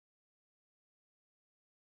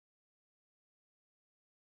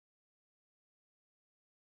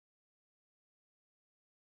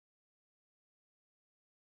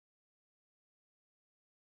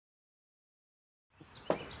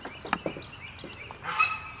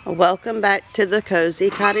Welcome back to the Cozy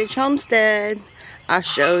Cottage Homestead. I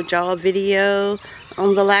showed y'all a video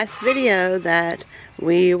on the last video that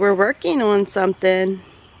we were working on something,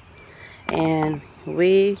 and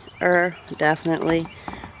we are definitely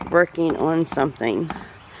working on something.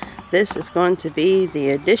 This is going to be the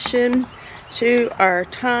addition to our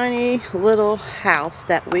tiny little house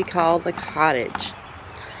that we call the cottage.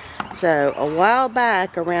 So a while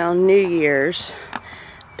back around New Year's,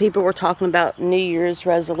 people were talking about New Year's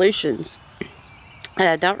resolutions, and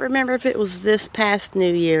I don't remember if it was this past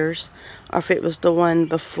New Year's or if it was the one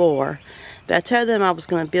before, but I told them I was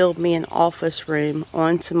going to build me an office room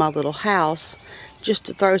onto my little house just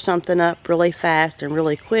to throw something up really fast and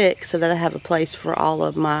really quick so that I have a place for all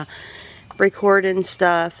of my recording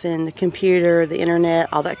stuff and the computer, the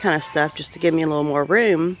internet, all that kind of stuff, just to give me a little more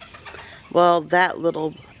room. Well, that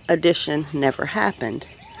little addition never happened.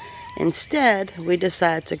 Instead, we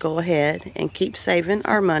decided to go ahead and keep saving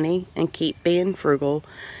our money and keep being frugal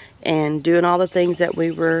and doing all the things that we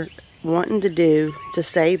were wanting to do to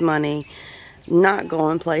save money, not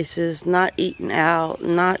going places, not eating out,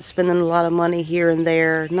 not spending a lot of money here and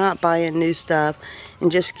there, not buying new stuff, and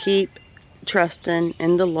just keep trusting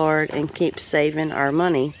in the Lord and keep saving our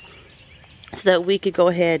money so that we could go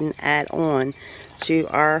ahead and add on to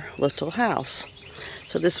our little house.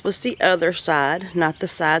 So this was the other side, not the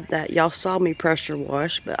side that y'all saw me pressure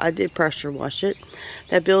wash, but I did pressure wash it.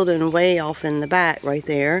 That building way off in the back right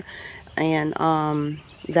there, and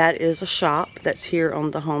that is a shop that's here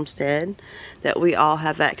on the homestead that we all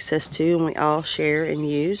have access to and we all share and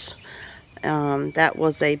use. That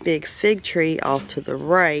was a big fig tree off to the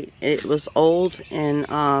right. It was old,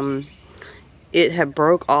 and it had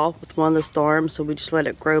broke off with one of the storms, so we just let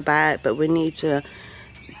it grow back, but we need to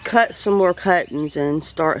cut some more cuttings and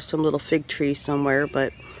start some little fig trees somewhere.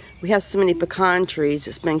 But we have so many pecan trees,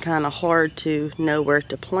 it's been kind of hard to know where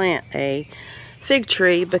to plant a fig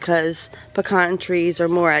tree because pecan trees are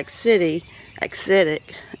more acidic,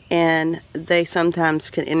 and they sometimes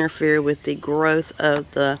can interfere with the growth of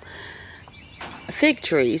the fig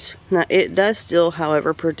trees. Now it does still,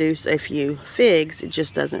 however, produce a few figs. It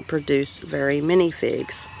just doesn't produce very many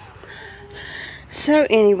figs. So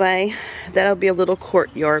anyway, that'll be a little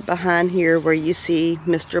courtyard behind here where you see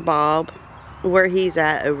Mr. Bob. Where he's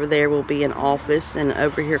at over there will be an office, and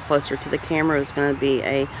over here closer to the camera is going to be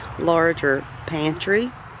a larger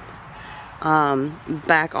pantry.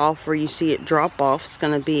 Back off where you see it drop off is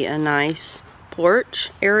going to be a nice porch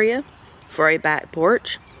area for a back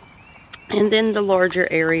porch. And then the larger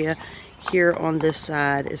area here on this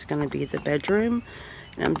side is going to be the bedroom.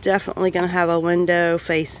 And I'm definitely going to have a window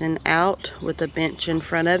facing out with a bench in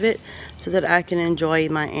front of it so that I can enjoy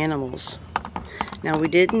my animals. Now we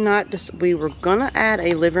were going to add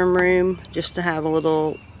a living room just to have a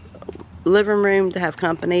little living room to have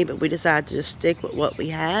company, but we decided to just stick with what we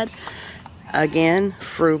had. Again,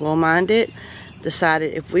 frugal minded.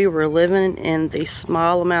 Decided if we were living in the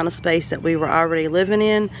small amount of space that we were already living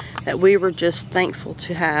in, that we were just thankful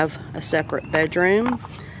to have a separate bedroom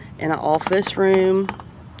and an office room,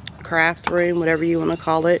 craft room, whatever you want to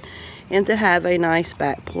call it, and to have a nice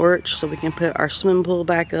back porch so we can put our swimming pool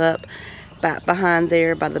back up, back behind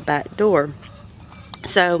there by the back door.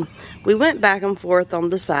 So we went back and forth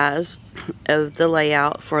on the size of the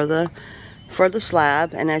layout for the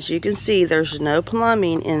slab, and as you can see, there's no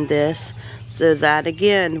plumbing in this, so that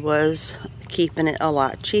again was keeping it a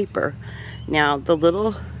lot cheaper. Now the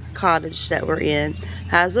little cottage that we're in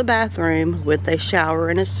has a bathroom with a shower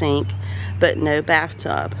and a sink, but no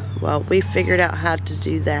bathtub. Well, we figured out how to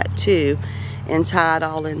do that too and tie it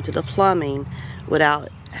all into the plumbing without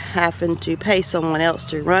having to pay someone else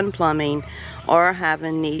to run plumbing or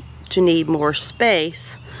having to need more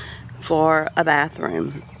space for a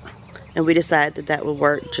bathroom. And we decided that that would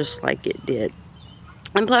work just like it did.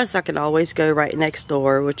 And plus, I can always go right next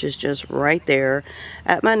door, which is just right there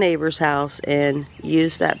at my neighbor's house, and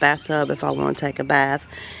use that bathtub if I want to take a bath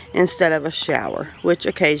instead of a shower, which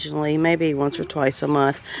occasionally, maybe once or twice a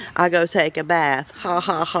month, I go take a bath. Ha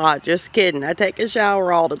ha ha, just kidding. I take a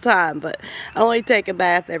shower all the time, but I only take a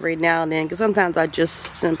bath every now and then because sometimes I just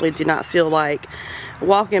simply do not feel like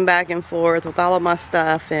walking back and forth with all of my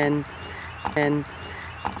stuff and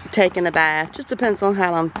taking a bath. Just depends on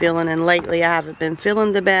how I'm feeling, and lately I haven't been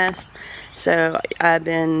feeling the best, so I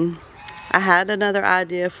had another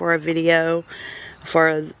idea for a video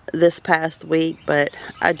for this past week, but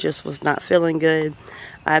I just was not feeling good.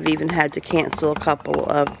 I've even had to cancel a couple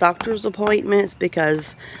of doctor's appointments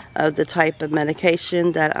because of the type of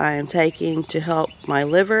medication that I am taking to help my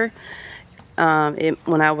liver.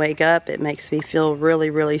 When I wake up, it makes me feel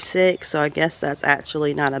really sick, so I guess that's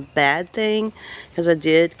actually not a bad thing, because I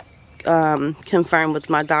did confirm with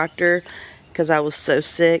my doctor, because I was so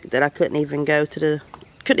sick that I couldn't even go to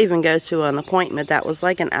an appointment that was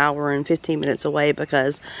like an hour and 15 minutes away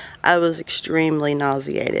because I was extremely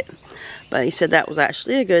nauseated. But he said that was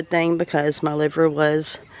actually a good thing because my liver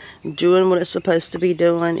was doing what it's supposed to be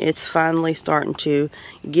doing. It's finally starting to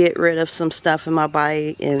get rid of some stuff in my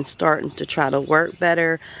body and starting to try to work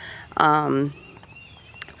better.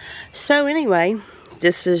 So anyway,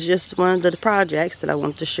 this is just one of the projects that I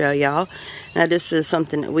want to show y'all. Now this is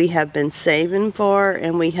something that we have been saving for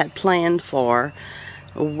and we had planned for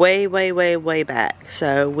way back.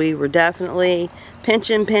 So we were definitely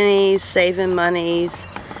pinching pennies, saving monies,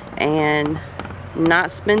 and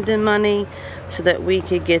not spending money so that we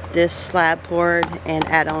could get this slab poured and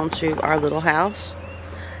add on to our little house.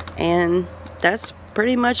 And that's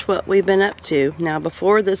pretty much what we've been up to. Now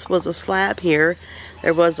before this was a slab here,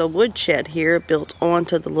 there was a wood shed here built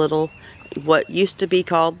onto the little, what used to be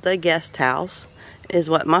called the guest house, is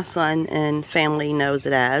what my son and family knows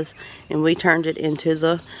it as, and we turned it into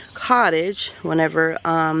the cottage whenever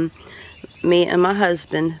me and my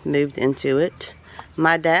husband moved into it.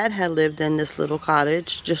 My dad had lived in this little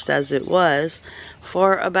cottage just as it was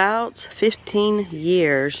for about 15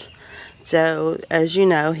 years. So as you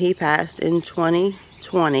know, he passed in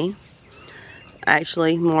 2020,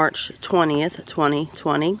 actually March 20th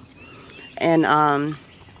 2020. And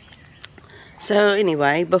so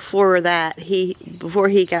anyway, before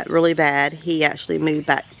he got really bad, he actually moved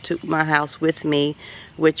back to my house with me,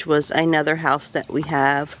 which was another house that we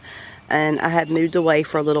have. And I had moved away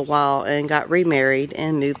for a little while and got remarried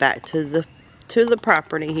and moved back to the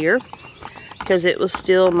property here because it was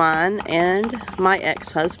still mine and my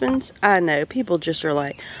ex-husband's. I know people just are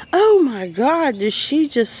like, oh my God, did she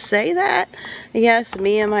just say that? Yes,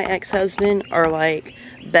 me and my ex-husband are like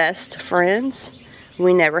best friends.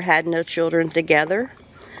 We never had no children together.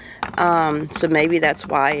 So maybe that's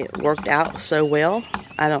why it worked out so well.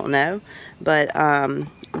 I don't know. But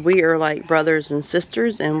we are like brothers and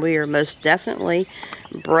sisters, and we are most definitely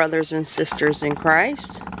brothers and sisters in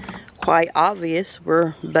Christ. Quite obvious.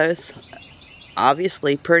 We're both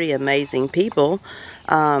obviously pretty amazing people.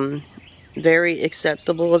 Very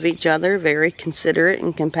acceptable of each other, very considerate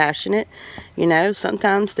and compassionate. You know,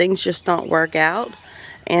 sometimes things just don't work out.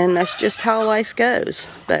 And that's just how life goes.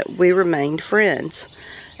 But we remained friends.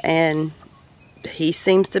 And he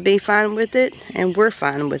seems to be fine with it, and we're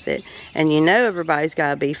fine with it. And you know everybody's got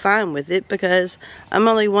to be fine with it because I'm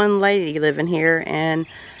only one lady living here, and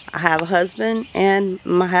I have a husband, and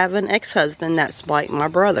I have an ex-husband that's like my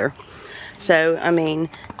brother. So, I mean,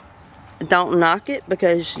 don't knock it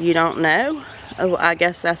because you don't know. I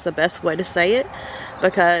guess that's the best way to say it,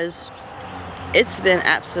 because it's been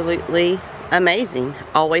absolutely amazing.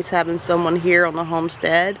 Always having someone here on the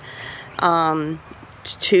homestead.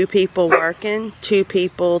 2 people working, 2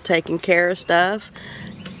 people taking care of stuff.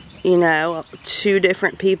 You know, 2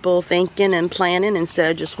 different people thinking and planning instead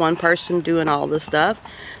of just one person doing all the stuff.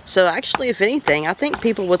 So actually, if anything, I think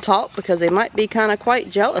people would talk because they might be kind of quite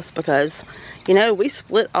jealous because, you know, we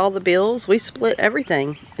split all the bills, we split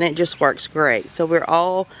everything, and it just works great. So we're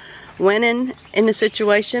all winning in the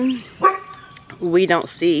situation. We don't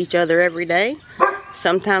see each other every day.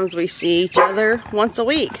 Sometimes we see each other once a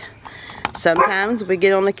week. Sometimes we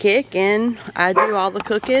get on the kick and I do all the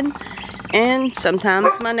cooking, and sometimes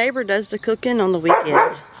my neighbor does the cooking on the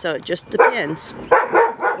weekends. So it just depends.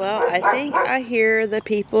 Well, I think I hear the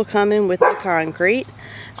people coming with the concrete.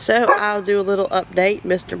 So I'll do a little update.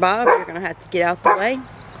 Mr. Bob, you're going to have to get out the way.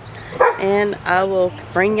 And I will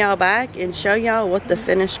bring y'all back and show y'all what the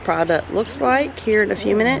finished product looks like here in a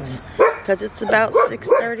few minutes. Because it's about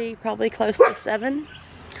 6:30, probably close to 7.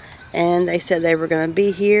 And they said they were going to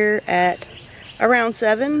be here at around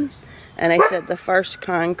 7. And they said the first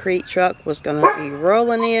concrete truck was going to be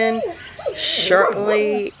rolling in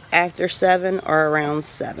shortly after 7 or around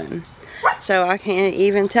 7. So I can't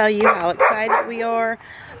even tell you how excited we are.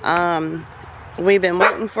 We've been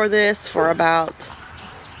waiting for this for about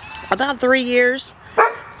 3 years.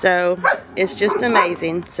 So it's just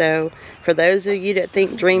amazing. So for those of you that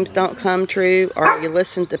think dreams don't come true, or you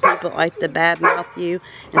listen to people like to badmouth you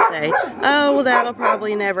and say, oh, well, that'll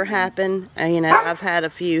probably never happen. And, you know, I've had a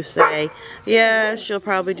few say, yeah, she'll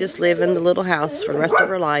probably just live in the little house for the rest of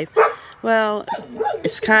her life. Well,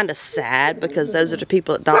 it's kind of sad because those are the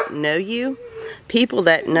people that don't know you. People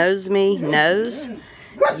that knows me knows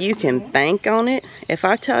you can bank on it. If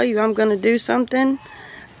I tell you I'm going to do something,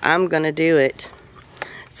 I'm going to do it.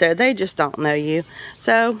 So they just don't know you.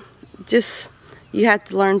 So just You have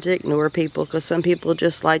to learn to ignore people, because some people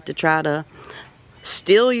just like to try to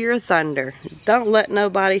steal your thunder. Don't let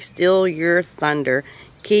nobody steal your thunder.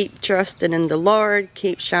 Keep trusting in the Lord.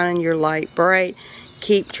 Keep shining your light bright.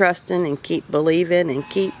 Keep trusting and keep believing and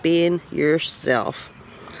keep being yourself.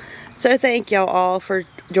 So thank y'all all for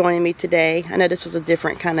joining me today. I know this was a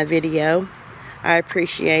different kind of video. I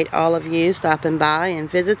appreciate all of you stopping by and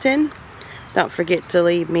visiting. Don't forget to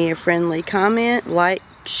leave me a friendly comment, like,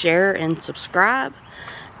 share, and subscribe.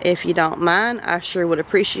 If you don't mind, I sure would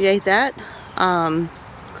appreciate that.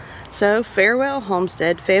 So farewell,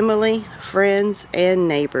 Homestead family, friends, and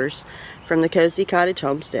neighbors from the Cozy Cottage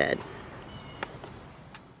Homestead.